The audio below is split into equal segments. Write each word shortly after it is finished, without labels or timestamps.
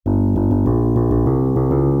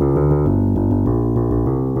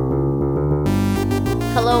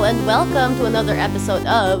and welcome to another episode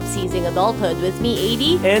of Seizing Adulthood with me,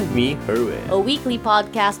 Adi. And me, Herwin. A weekly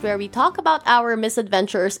podcast where we talk about our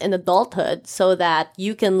misadventures in adulthood so that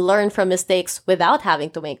you can learn from mistakes without having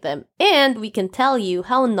to make them, and we can tell you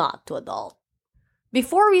how not to adult.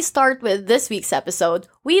 Before we start with this week's episode,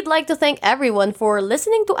 we'd like to thank everyone for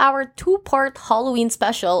listening to our two-part Halloween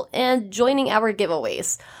special and joining our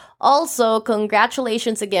giveaways. Also,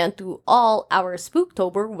 congratulations again to all our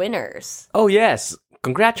Spooktober winners. Oh yes,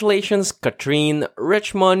 congratulations Katrine,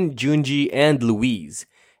 Richmond, Junji, and Louise.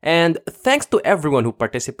 And thanks to everyone who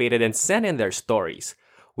participated and sent in their stories.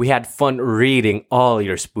 We had fun reading all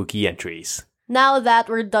your spooky entries. Now that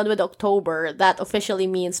we're done with October, that officially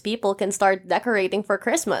means people can start decorating for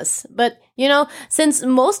Christmas. But, since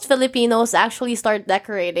most Filipinos actually start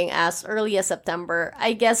decorating as early as September,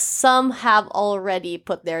 I guess some have already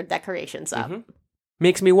put their decorations up.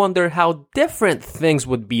 Makes me wonder how different things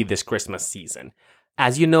would be this Christmas season.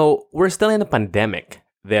 As you know, we're still in a pandemic.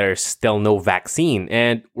 There's still no vaccine,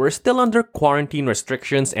 and we're still under quarantine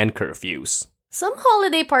restrictions and curfews. Some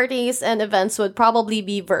holiday parties and events would probably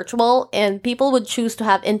be virtual, and people would choose to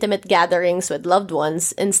have intimate gatherings with loved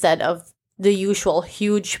ones instead of the usual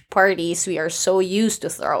huge parties we are so used to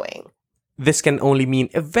throwing. This can only mean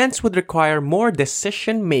events would require more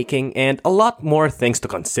decision-making and a lot more things to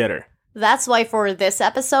consider. That's why for this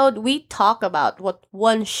episode, we talk about what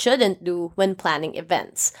one shouldn't do when planning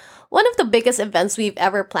events. One of the biggest events we've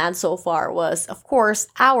ever planned so far was, of course,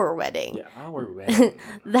 our wedding. Yeah, our wedding.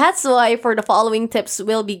 That's why for the following tips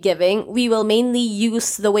we'll be giving, we will mainly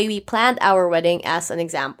use the way we planned our wedding as an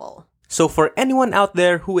example. So for anyone out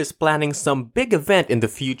there who is planning some big event in the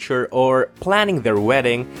future or planning their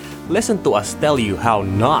wedding, listen to us tell you how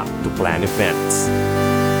not to plan events.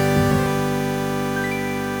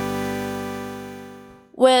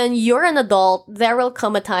 When you're an adult, there will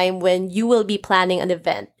come a time when you will be planning an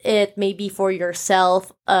event. It may be for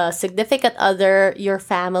yourself, a significant other, your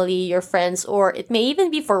family, your friends, or it may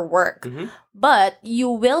even be for work. But you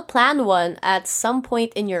will plan one at some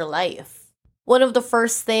point in your life. One of the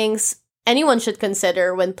first things anyone should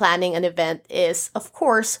consider when planning an event is, of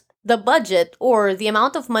course, the budget or the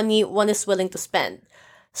amount of money one is willing to spend.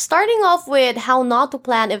 Starting off with how not to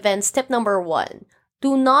plan events, tip number 1.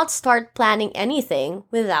 Do not start planning anything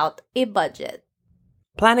without a budget.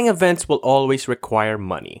 Planning events will always require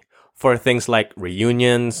money for things like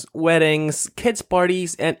reunions, weddings, kids'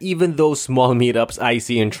 parties, and even those small meetups I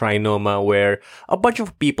see in Trinoma where a bunch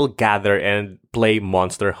of people gather and play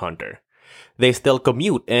Monster Hunter. They still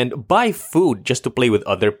commute and buy food just to play with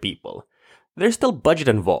other people. There's still budget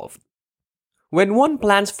involved. When one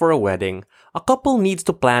plans for a wedding, a couple needs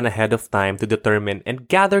to plan ahead of time to determine and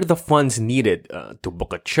gather the funds needed to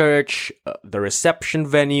book a church, the reception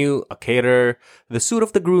venue, a caterer, the suit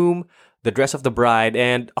of the groom, the dress of the bride,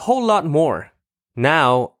 and a whole lot more.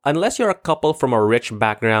 Now, unless you're a couple from a rich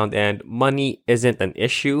background and money isn't an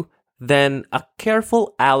issue, then a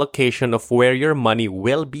careful allocation of where your money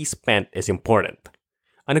will be spent is important.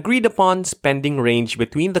 An agreed-upon spending range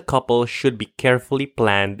between the couple should be carefully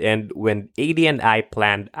planned, and when Adi and I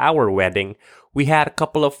planned our wedding, we had a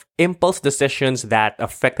couple of impulse decisions that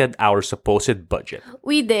affected our supposed budget.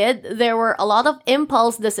 We did. There were a lot of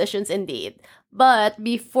impulse decisions indeed. But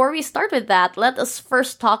before we start with that, let us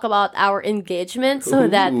first talk about our engagement so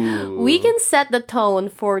that we can set the tone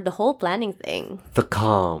for the whole planning thing. The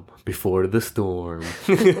calm before the storm.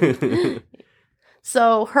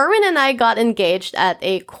 So, Herwin and I got engaged at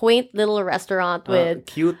a quaint little restaurant with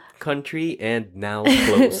cute country and now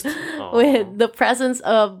closed. with the presence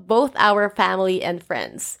of both our family and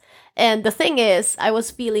friends. And the thing is, I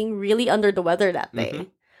was feeling really under the weather that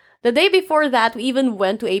day. The day before that, we even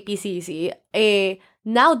went to APCC, a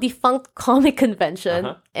now defunct comic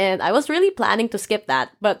convention, and I was really planning to skip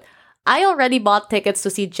that, but I already bought tickets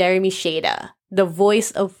to see Jeremy Shada, the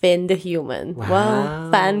voice of Finn the Human. Wow.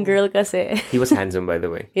 Fangirl kasi. He was handsome, by the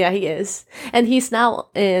way. Yeah, he is. And he's now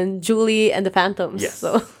in Julie and the Phantoms. Yes.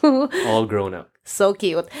 So All grown up. so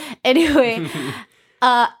cute. Anyway,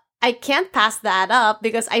 I can't pass that up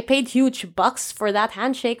because I paid huge bucks for that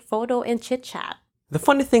handshake photo and chit-chat. The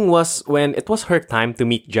funny thing was, when it was her time to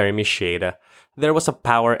meet Jeremy Shada, there was a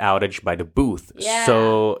power outage by the booth. Yeah.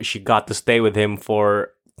 So she got to stay with him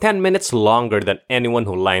for 10 minutes longer than anyone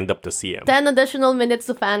who lined up to see him. 10 additional minutes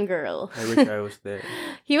to fangirl. I wish I was there.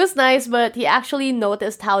 He was nice, but he actually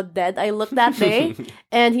noticed how dead I looked that day.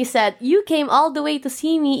 And he said, "You came all the way to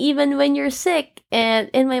see me even when you're sick." And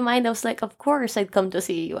in my mind, I was like, of course I'd come to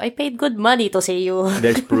see you. I paid good money to see you.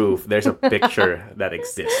 There's proof. There's a picture that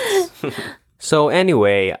exists. So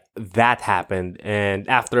anyway, that happened. And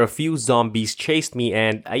after a few zombies chased me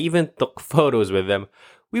and I even took photos with them,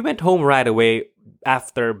 We went home right away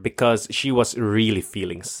after because she was really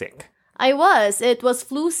feeling sick. I was. It was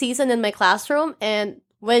flu season in my classroom, and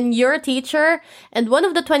when you're a teacher and one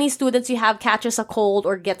of the 20 students you have catches a cold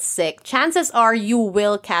or gets sick, chances are you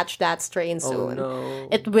will catch that strain soon. No.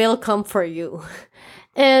 It will come for you.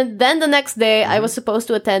 And then the next day, I was supposed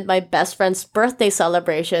to attend my best friend's birthday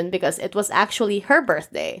celebration because it was actually her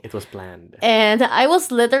birthday. It was planned. And I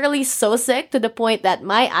was literally so sick to the point that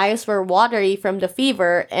my eyes were watery from the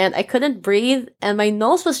fever and I couldn't breathe and my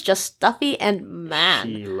nose was just stuffy and man,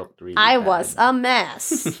 She looked really I bad. was a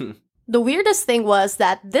mess. The weirdest thing was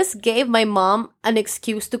that this gave my mom an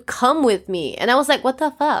excuse to come with me. And I was like, what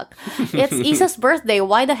the fuck? It's Isa's birthday.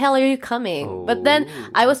 Why the hell are you coming? But then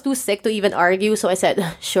I was too sick to even argue. So I said,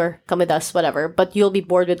 sure, come with us, whatever. But you'll be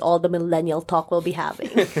bored with all the millennial talk we'll be having.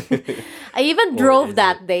 I even drove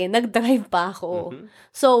that day. Nag-drive pa ako.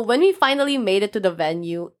 So when we finally made it to the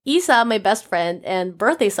venue, Isa, my best friend and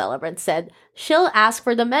birthday celebrant, said she'll ask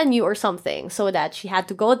for the menu or something so that she had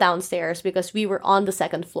to go downstairs because we were on the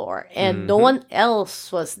second floor and no one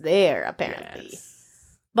else was there apparently. Yes.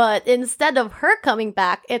 But instead of her coming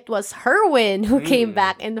back, it was Herwin who came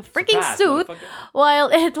back in the freaking Fast, suit motherfucker. while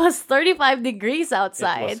it was 35 degrees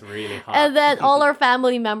outside. It was really hot. And then all our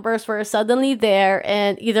family members were suddenly there,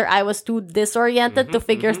 and either I was too disoriented to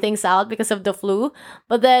figure things out because of the flu,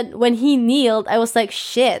 but then when he kneeled, I was like,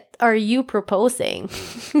 shit, are you proposing?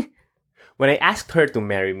 When I asked her to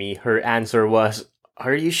marry me, her answer was,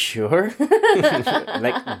 "Are you sure?"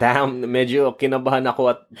 Like, damn, medyo kinabahan ako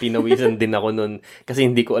at pinawisan din ako nun kasi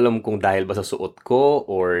hindi ko alam kung dahil ba sa suot ko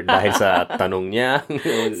or dahil sa tanong niya.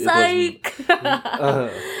 Psych!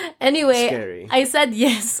 Anyway, scary. I said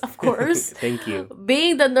yes, of course. Thank you.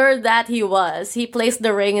 Being the nerd that he was, he placed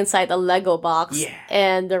the ring inside a Lego box, Yeah.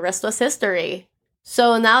 and the rest was history.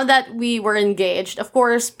 So now that we were engaged, of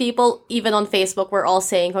course, people even on Facebook were all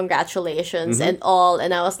saying congratulations and all,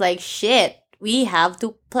 and I was like, shit, we have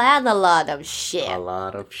to plan a lot of shit. A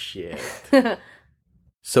lot of shit.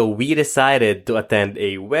 So we decided to attend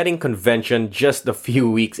a wedding convention just a few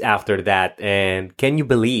weeks after that. And can you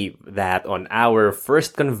believe that on our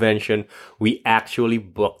first convention, we actually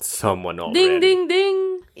booked someone already? Ding, ding,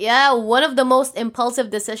 ding. Yeah, one of the most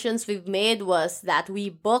impulsive decisions we've made was that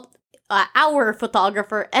we booked our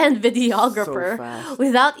photographer and videographer So fast.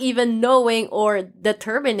 without even knowing or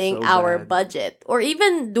determining So our bad. budget or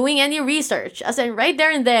even doing any research. As in, right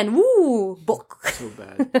there and then, woo, book. So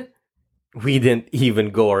bad. We didn't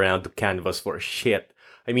even go around to canvas for shit.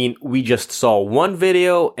 I mean, we just saw one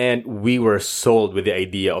video and we were sold with the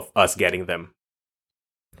idea of us getting them.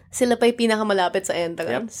 Sila pa yung pinakamalapit sa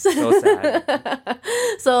entrance. Yep, so sad.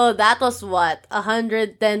 So that was what?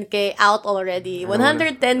 110K out already.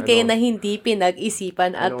 110K na hindi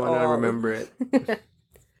pinag-isipan at all. it.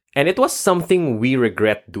 And it was something we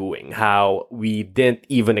regret doing, how we didn't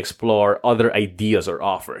even explore other ideas or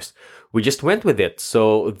offers. We just went with it,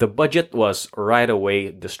 so the budget was right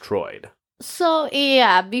away destroyed. So,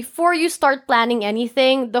 yeah, before you start planning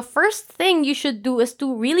anything, the first thing you should do is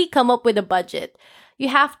to really come up with a budget. You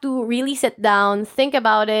have to really sit down, think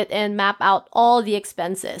about it, and map out all the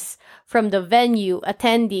expenses. From the venue,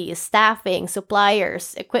 attendees, staffing,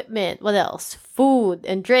 suppliers, equipment, what else? Food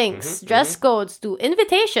and drinks, dress codes to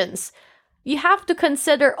invitations. You have to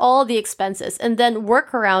consider all the expenses and then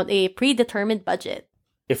work around a predetermined budget.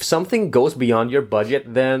 If something goes beyond your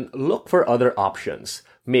budget, then look for other options.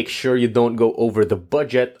 Make sure you don't go over the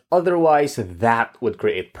budget, otherwise that would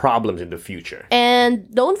create problems in the future.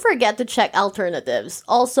 And don't forget to check alternatives.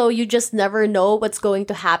 Also, you just never know what's going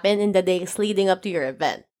to happen in the days leading up to your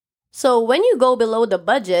event. So when you go below the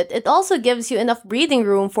budget, it also gives you enough breathing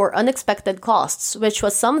room for unexpected costs, which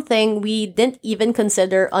was something we didn't even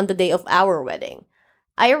consider on the day of our wedding.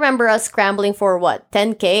 I remember us scrambling for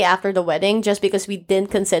 10K after the wedding just because we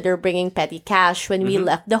didn't consider bringing petty cash when we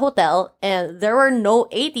left the hotel, and there were no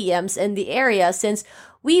ATMs in the area since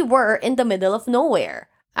we were in the middle of nowhere.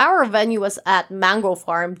 Our venue was at Mango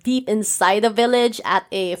Farm, deep inside the village at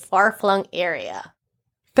a far-flung area.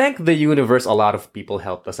 Thank the universe, a lot of people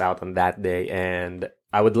helped us out on that day, and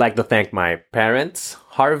I would like to thank my parents,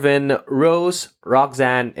 Harvin, Rose,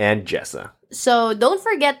 Roxanne, and Jessa. So don't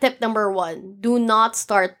forget tip number 1. Do not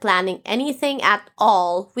start planning anything at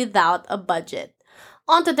all without a budget.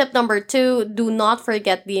 On to tip number 2. Do not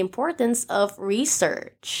forget the importance of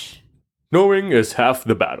research. Knowing is half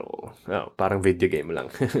the battle. Oh, parang video game lang.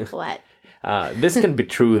 What? This can be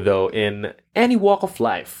true, though, in any walk of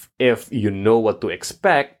life. If you know what to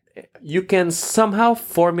expect, you can somehow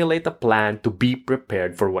formulate a plan to be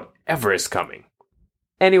prepared for whatever is coming.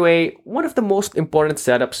 Anyway, one of the most important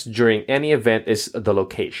setups during any event is the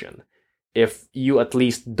location. If you at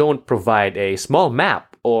least don't provide a small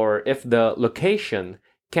map, or if the location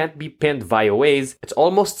can't be pinned via Waze, it's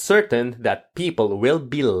almost certain that people will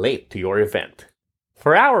be late to your event.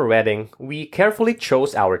 For our wedding, we carefully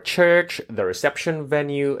chose our church, the reception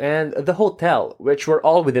venue, and the hotel, which were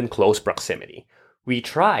all within close proximity. We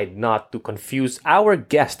tried not to confuse our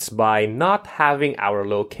guests by not having our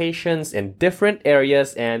locations in different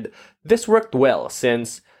areas, and this worked well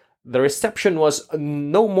since the reception was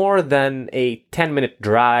no more than a 10-minute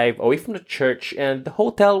drive away from the church, and the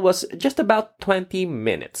hotel was just about 20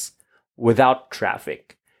 minutes without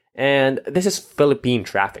traffic. And this is Philippine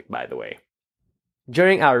traffic, by the way.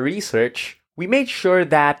 During our research, we made sure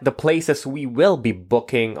that the places we will be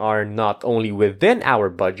booking are not only within our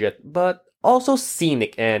budget, but also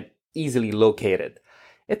scenic and easily located.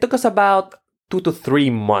 It took us about 2 to 3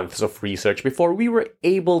 months of research before we were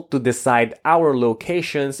able to decide our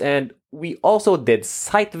locations, and we also did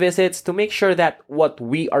site visits to make sure that what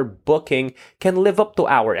we are booking can live up to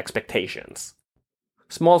our expectations.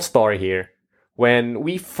 Small story here. When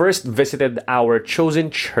we first visited our chosen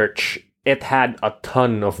church, it had a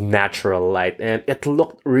ton of natural light and it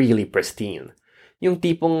looked really pristine. Yung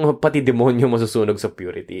tipong pati demonyo masusunog sa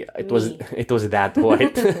purity. It was that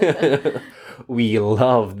white. We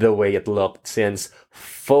loved the way it looked since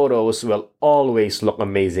photos will always look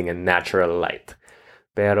amazing in natural light.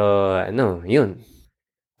 Pero yun.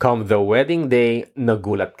 Come the wedding day,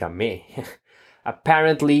 nagulat kami.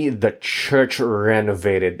 Apparently, the church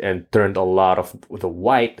renovated and turned a lot of the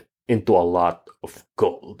white into a lot of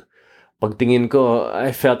gold. Pagtingin ko,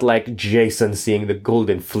 I felt like Jason seeing the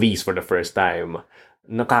golden fleece for the first time.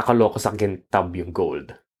 Nakakaloko sa kintab yung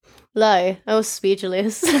gold. Lie, I was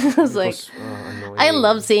speechless. I was like, I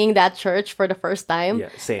loved seeing that church for the first time. Yeah,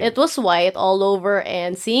 same. It was white all over,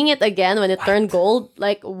 and seeing it again when it turned gold,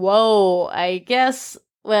 like, whoa, I guess,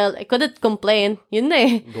 well, I couldn't complain. Yun na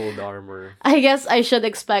eh. Gold armor. I guess I should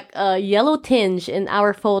expect a yellow tinge in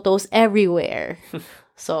our photos everywhere.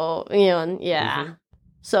 So, yun, yeah. Mm-hmm.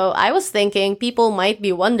 So I was thinking people might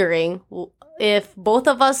be wondering, if both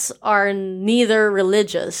of us are neither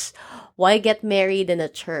religious, why get married in a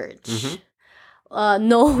church? Mm-hmm.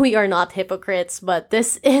 No, we are not hypocrites, but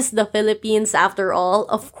this is the Philippines after all.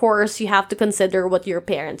 Of course, you have to consider what your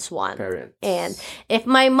parents want. And if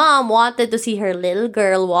my mom wanted to see her little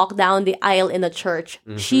girl walk down the aisle in a church,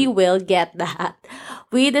 she will get that.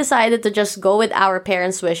 We decided to just go with our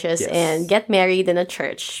parents' wishes and get married in a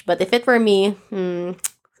church. But if it were me,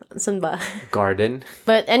 saan ba? Garden.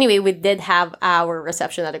 But anyway, we did have our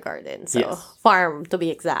reception at a garden. So, farm to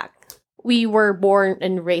be exact. We were born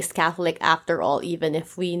and raised Catholic after all, even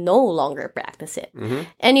if we no longer practice it. Mm-hmm.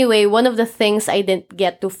 Anyway, one of the things I didn't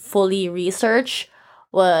get to fully research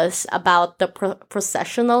was about the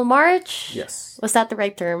processional march. Yes. Was that the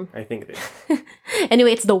right term? I think it is.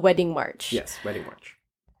 Anyway, it's the wedding march. Yes, wedding march.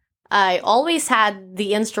 I always had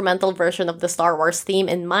the instrumental version of the Star Wars theme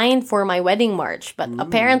in mind for my wedding march, but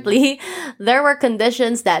apparently there were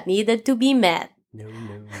conditions that needed to be met. No.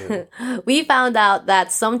 We found out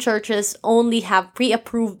that some churches only have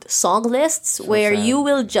pre-approved song lists where you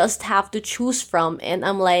will just have to choose from, and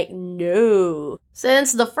I'm like, no.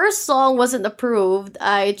 Since the first song wasn't approved,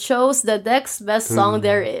 I chose the next best song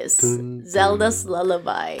there is, Zelda's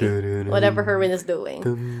Lullaby, whatever Herwin is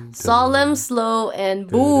doing. Solemn, slow, and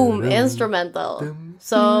boom, instrumental.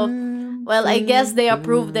 So, well, I guess they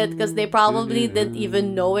approved it because they probably didn't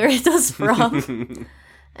even know where it was from.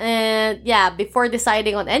 And yeah, before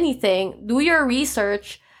deciding on anything, do your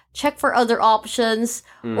research, check for other options,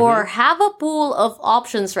 or have a pool of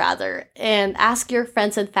options rather, and ask your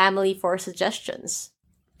friends and family for suggestions.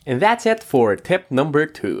 And that's it for tip number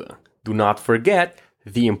 2. Do not forget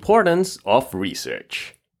the importance of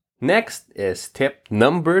research. Next is tip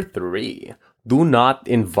number 3. Do not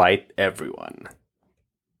invite everyone.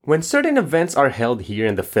 When certain events are held here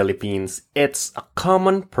in the Philippines, it's a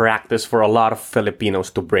common practice for a lot of Filipinos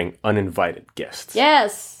to bring uninvited guests.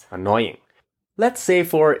 Yes! Annoying. Let's say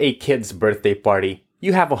for a kid's birthday party,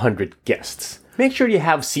 you have 100 guests. Make sure you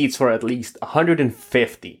have seats for at least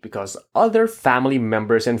 150 because other family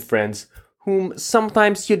members and friends whom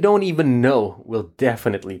sometimes you don't even know will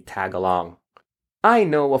definitely tag along. I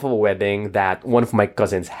know of a wedding that one of my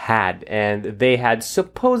cousins had, and they had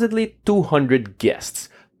supposedly 200 guests.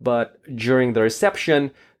 But during the reception,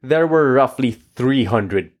 there were roughly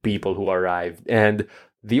 300 people who arrived, and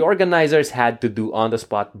the organizers had to do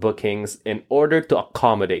on-the-spot bookings in order to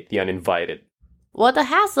accommodate the uninvited. What a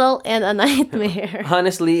hassle and a nightmare.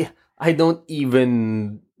 Honestly, I don't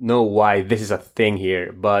even know why this is a thing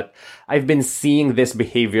here, but I've been seeing this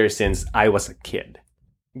behavior since I was a kid.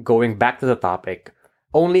 Going back to the topic,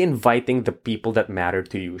 Only inviting the people that matter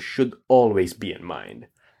to you should always be in mind.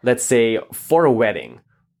 Let's say, for a wedding,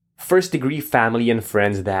 first degree family and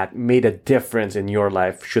friends that made a difference in your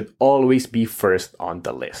life should always be first on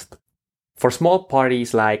the list. For small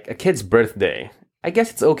parties like a kid's birthday, I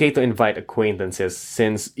guess it's okay to invite acquaintances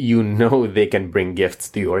since you know they can bring gifts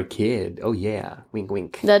to your kid. Oh yeah, wink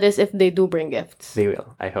wink. That is if they do bring gifts. They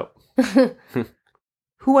will, I hope.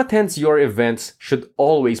 Who attends your events should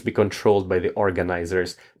always be controlled by the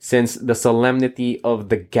organizers since the solemnity of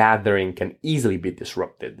the gathering can easily be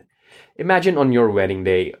disrupted. Imagine on your wedding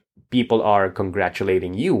day, people are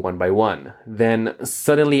congratulating you one by one. Then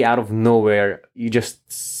suddenly out of nowhere, you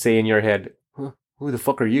just say in your head, huh, who the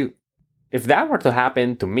fuck are you? If that were to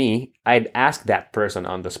happen to me, I'd ask that person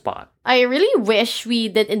on the spot. I really wish we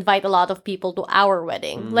did invite a lot of people to our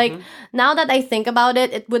wedding. Like, now that I think about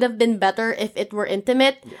it, it would have been better if it were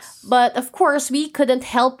intimate. Yes. But of course, we couldn't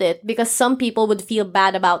help it because some people would feel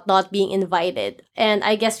bad about not being invited. And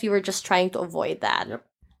I guess we were just trying to avoid that. Yep.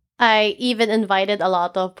 I even invited a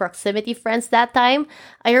lot of proximity friends that time.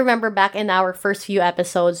 I remember back in our first few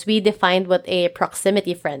episodes, we defined what a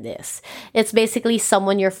proximity friend is. It's basically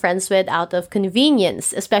someone you're friends with out of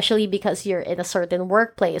convenience, especially because you're in a certain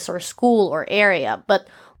workplace or school or area. But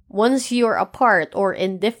once you're apart or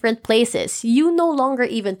in different places, you no longer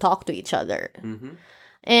even talk to each other.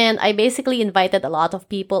 And I basically invited a lot of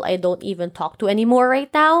people I don't even talk to anymore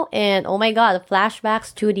right now. And oh my god,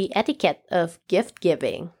 flashbacks to the etiquette of gift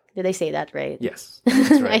giving. Did I say that right? Yes,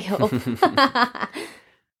 that's right. I hope.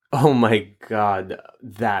 Oh my god,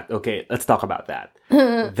 okay, let's talk about that.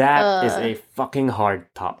 That is a fucking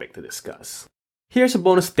hard topic to discuss. Here's a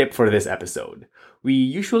bonus tip for this episode. We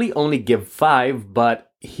usually only give 5,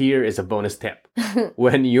 but here is a bonus tip.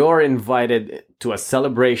 When you're invited to a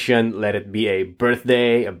celebration, let it be a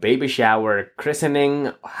birthday, a baby shower,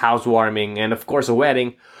 christening, housewarming, and of course a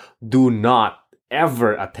wedding, do not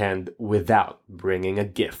ever attend without bringing a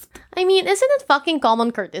gift. I mean, isn't it fucking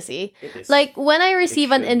common courtesy? It is. Like, when I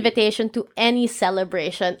receive an should be. invitation to any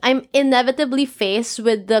celebration, I'm inevitably faced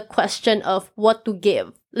with the question of what to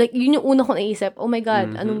give. Like, yun yung una ko naisip, oh my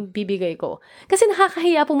God, anong bibigay ko? Kasi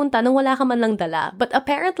nakakahiya pumunta nang wala ka man lang dala. But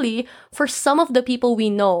apparently, for some of the people we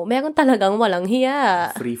know, meron talagang walang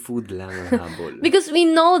hiya. Free food lang ang habol. Because we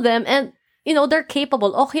know them and, you know, they're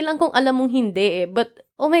capable. Okay lang kung alam mong hindi eh. But,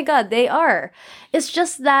 oh my God, they are. It's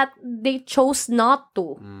just that they chose not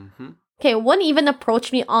to. Okay, one even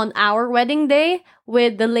approached me on our wedding day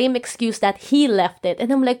with the lame excuse that he left it.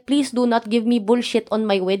 And I'm like, please do not give me bullshit on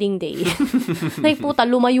my wedding day. Like, puta,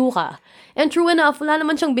 lumayo ka. And true enough, wala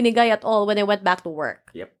naman siyang binigay at all when I went back to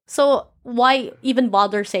work. Yep. So, why even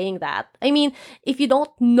bother saying that? I mean, if you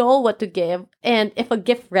don't know what to give, and if a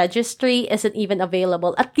gift registry isn't even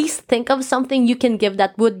available, at least think of something you can give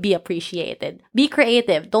that would be appreciated. Be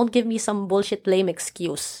creative. Don't give me some bullshit lame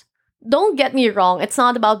excuse. Don't get me wrong, it's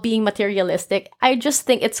not about being materialistic. I just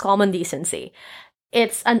think it's common decency.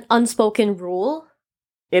 It's an unspoken rule.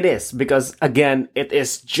 It is, because again, it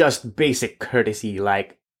is just basic courtesy,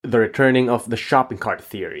 like the returning of the shopping cart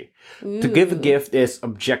theory. To give a gift is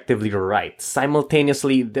objectively right.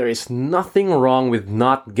 Simultaneously, there is nothing wrong with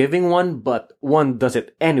not giving one, but one does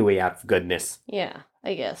it anyway out of goodness. Yeah,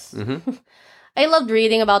 I guess. I loved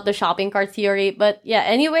reading about the shopping cart theory, but yeah,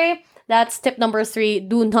 anyway, that's tip number 3.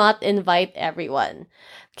 Do not invite everyone.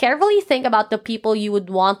 Carefully think about the people you would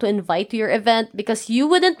want to invite to your event because you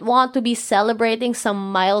wouldn't want to be celebrating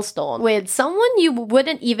some milestone with someone you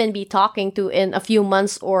wouldn't even be talking to in a few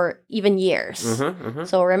months or even years.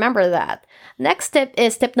 So remember that. Next tip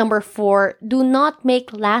is tip number 4. Do not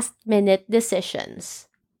make last-minute decisions.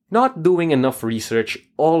 Not doing enough research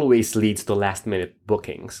always leads to last-minute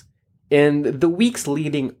bookings. In the weeks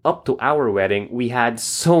leading up to our wedding, we had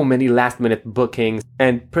so many last-minute bookings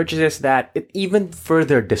and purchases that it even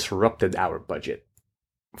further disrupted our budget.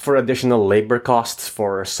 For additional labor costs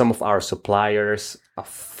for some of our suppliers, a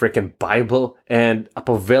freaking Bible, and a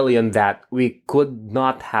pavilion that we could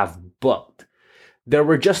not have booked. There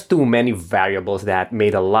were just too many variables that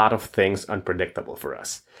made a lot of things unpredictable for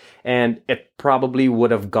us. And it probably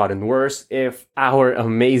would have gotten worse if our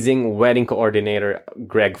amazing wedding coordinator,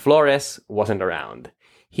 Greg Flores, wasn't around.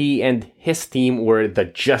 He and his team were the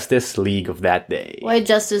Justice League of that day. Why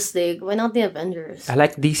Justice League? Why not the Avengers? I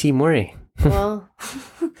like DC Murray. Well,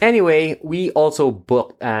 Anyway, we also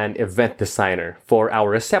booked an event designer for our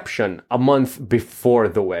reception a month before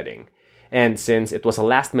the wedding. And since it was a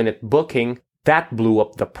last-minute booking, that blew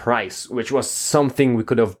up the price, which was something we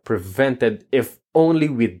could have prevented if only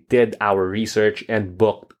we did our research and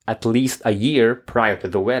booked at least a year prior to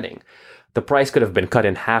the wedding. The price could have been cut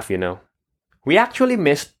in half, you know. We actually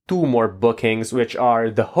missed two more bookings, which are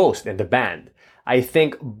the host and the band. I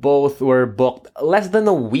think both were booked less than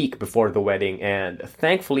a week before the wedding, and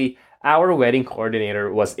thankfully, our wedding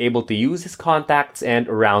coordinator was able to use his contacts and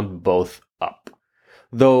round both up.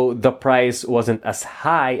 Though the price wasn't as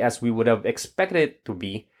high as we would have expected it to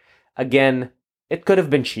be, again, it could have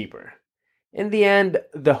been cheaper. In the end,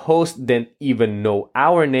 the host didn't even know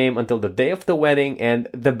our name until the day of the wedding, and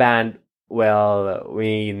the band, well,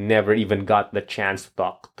 we never even got the chance to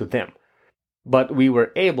talk to them. But we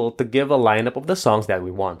were able to give a lineup of the songs that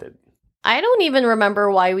we wanted. I don't even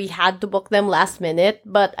remember why we had to book them last minute,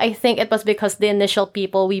 but I think it was because the initial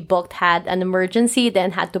people we booked had an emergency,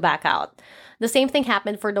 then had to back out. The same thing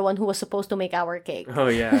happened for the one who was supposed to make our cake. Oh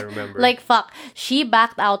yeah, I remember. Like, fuck. She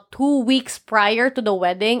backed out 2 weeks prior to the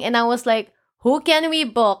wedding, and I was like, who can we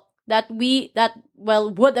book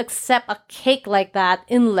would accept a cake like that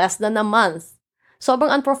in less than a month?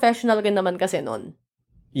 Sobrang unprofessional rin naman kasi nun.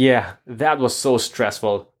 Yeah, that was so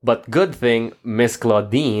stressful. But good thing Miss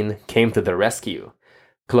Claudine came to the rescue.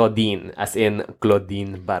 Claudine, as in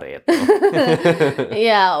Claudine Barreto.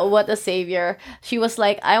 Yeah, what a savior. She was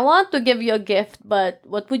like, I want to give you a gift, but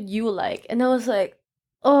what would you like? And I was like,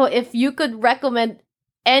 oh, if you could recommend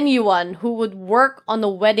anyone who would work on a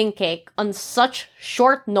wedding cake on such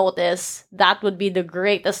short notice, that would be the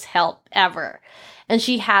greatest help ever. And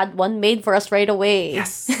she had one made for us right away.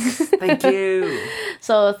 Yes, thank you.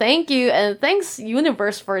 So thank you, and thanks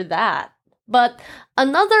universe for that. But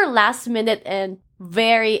another last minute and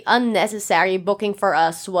very unnecessary booking for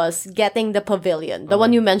us was getting the pavilion, the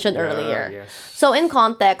one you mentioned earlier. Yes. So in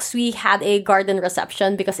context, we had a garden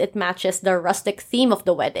reception because it matches the rustic theme of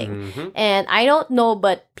the wedding. Mm-hmm. And I don't know,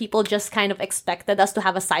 but people just kind of expected us to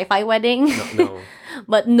have a sci-fi wedding. No.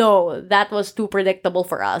 But no, that was too predictable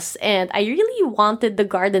for us. And I really wanted the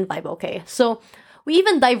garden vibe, okay? So we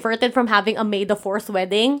even diverted from having a May the 4th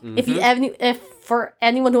wedding. Mm-hmm. If for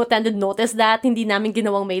anyone who attended noticed that, hindi namin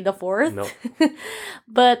ginawang May the 4th. No.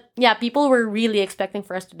 But yeah, people were really expecting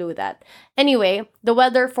for us to do that. Anyway, the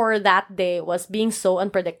weather for that day was being so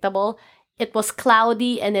unpredictable. It was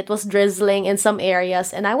cloudy and it was drizzling in some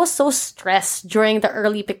areas, and I was so stressed during the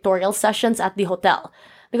early pictorial sessions at the hotel.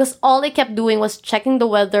 Because all I kept doing was checking the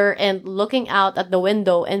weather and looking out at the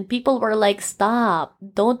window, and people were like, stop,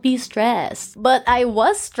 don't be stressed. But I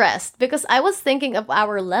was stressed because I was thinking of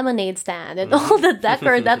our lemonade stand and all the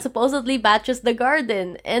decor that supposedly matches the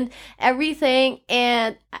garden and everything,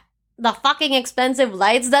 and the fucking expensive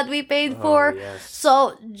lights that we paid for. Yes.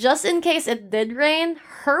 So, just in case it did rain,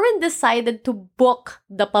 Herwin decided to book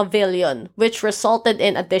the pavilion, which resulted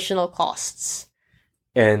in additional costs.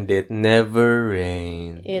 And it never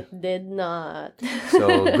rained. It did not.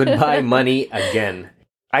 So, goodbye money again.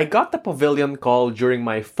 I got the pavilion call during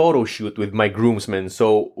my photo shoot with my groomsmen,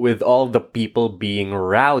 so with all the people being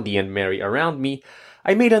rowdy and merry around me,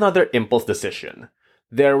 I made another impulse decision.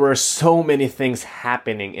 There were so many things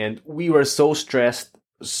happening, and we were so stressed,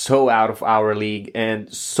 so out of our league,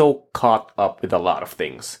 and so caught up with a lot of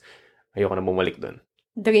things. Ayoko na bumalik dun.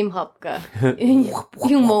 Dream hop ka.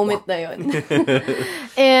 Yung moment na yun.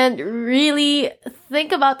 And really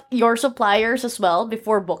think about your suppliers as well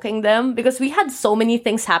before booking them, because we had so many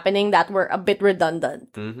things happening that were a bit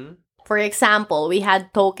redundant. Mm-hmm. For example, we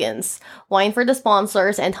had tokens, wine for the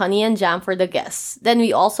sponsors, and honey and jam for the guests. Then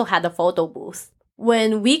we also had a photo booth,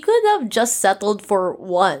 when we could have just settled for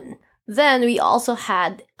one. Then we also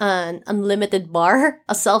had an unlimited bar,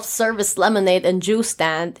 a self-service lemonade and juice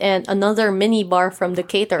stand, and another mini bar from the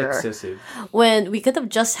caterer. Excessive. When we could have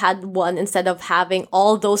just had one instead of having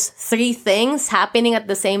all those 3 things happening at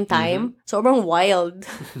the same time. Sobrang wild.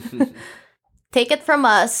 Take it from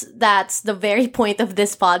us, that's the very point of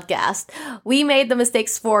this podcast. We made the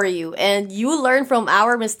mistakes for you, and you learn from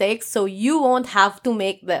our mistakes so you won't have to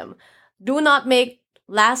make them. Do not make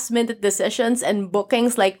last-minute decisions and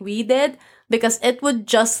bookings like we did, because it would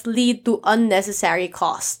just lead to unnecessary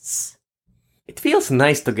costs. It feels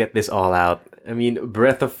nice to get this all out. I mean,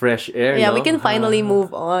 breath of fresh air. Yeah, no? we can finally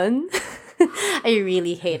move on. I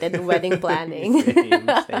really hated wedding planning.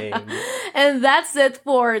 Same. And that's it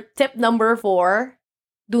for tip number 4.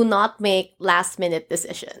 Do not make last-minute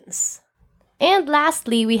decisions. And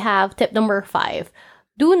lastly, we have tip number 5.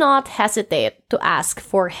 Do not hesitate to ask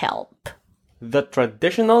for help. The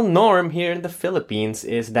traditional norm here in the Philippines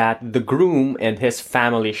is that the groom and his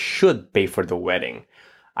family should pay for the wedding.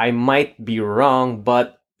 I might be wrong,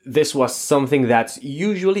 but this was something that's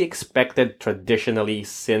usually expected traditionally,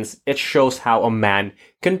 since it shows how a man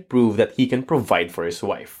can prove that he can provide for his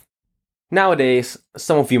wife. Nowadays,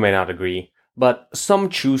 some of you may not agree, but some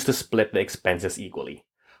choose to split the expenses equally.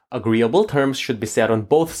 Agreeable terms should be set on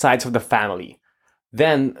both sides of the family.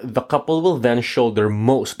 Then, the couple will then shoulder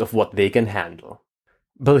most of what they can handle.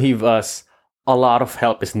 Believe us, a lot of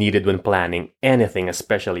help is needed when planning anything,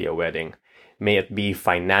 especially a wedding. May it be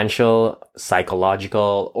financial,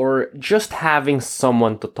 psychological, or just having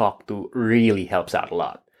someone to talk to really helps out a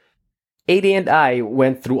lot. AD and I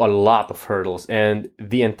went through a lot of hurdles, and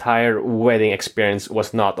the entire wedding experience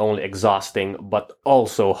was not only exhausting, but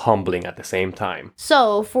also humbling at the same time.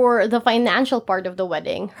 So, for the financial part of the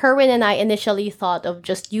wedding, Herwin and I initially thought of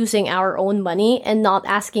just using our own money and not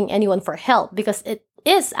asking anyone for help because it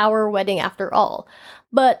is our wedding after all.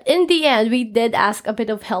 But in the end, we did ask a bit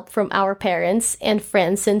of help from our parents and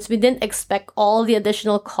friends since we didn't expect all the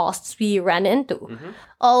additional costs we ran into.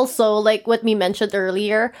 Also, like what we mentioned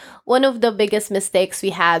earlier, one of the biggest mistakes we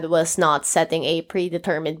had was not setting a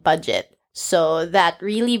predetermined budget. So that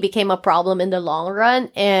really became a problem in the long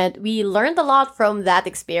run, and we learned a lot from that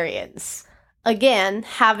experience. Again,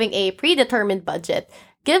 having a predetermined budget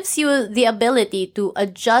gives you the ability to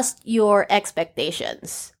adjust your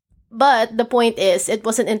expectations. But the point is, it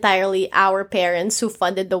wasn't entirely our parents who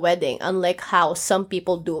funded the wedding, unlike how some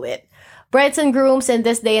people do it. Brides and grooms in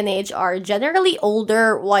this day and age are generally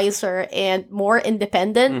older, wiser, and more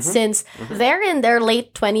independent since they're in their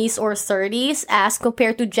late 20s or 30s as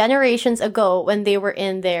compared to generations ago when they were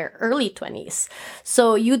in their early 20s.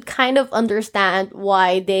 So you'd kind of understand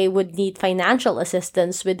why they would need financial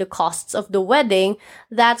assistance with the costs of the wedding.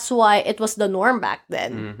 That's why it was the norm back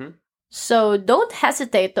then. So don't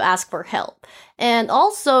hesitate to ask for help. And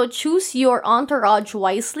also choose your entourage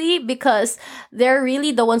wisely because they're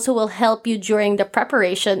really the ones who will help you during the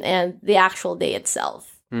preparation and the actual day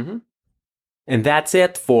itself. And that's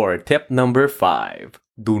it for tip number 5.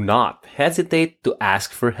 Do not hesitate to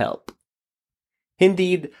ask for help.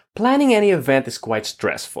 Indeed, planning any event is quite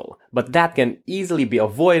stressful, but that can easily be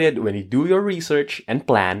avoided when you do your research and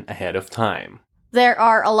plan ahead of time. There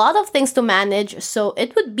are a lot of things to manage, so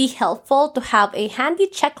it would be helpful to have a handy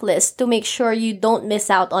checklist to make sure you don't miss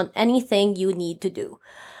out on anything you need to do.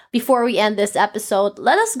 Before we end this episode,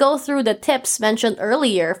 let us go through the tips mentioned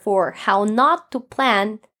earlier for how not to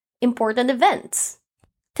plan important events.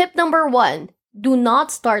 Tip number 1, do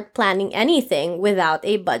not start planning anything without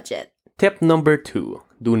a budget. Tip number 2,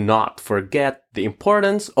 do not forget the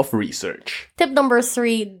importance of research. Tip number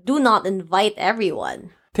 3, do not invite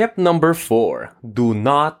everyone. Tip number 4, do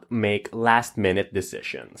not make last-minute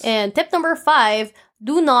decisions. And tip number 5,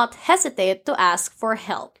 do not hesitate to ask for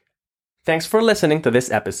help. Thanks for listening to this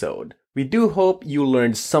episode. We do hope you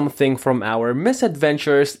learned something from our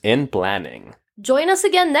misadventures in planning. Join us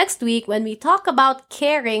again next week when we talk about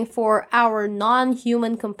caring for our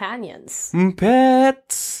non-human companions.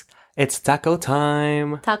 Pets! It's taco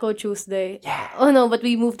time. Taco Tuesday. Yeah. Oh no, but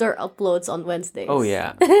we moved our uploads on Wednesdays. Oh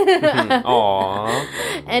yeah. Aww.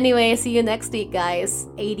 Anyway, see you next week, guys.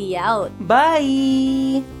 AD out.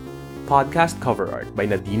 Bye! Podcast cover art by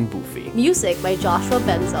Nadine Buffy. Music by Joshua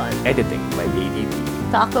Benzon. Editing by ADB.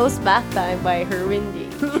 Tacos Bath Time by Herwin G.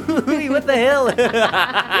 What the hell?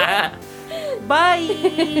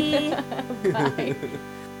 Bye! Bye.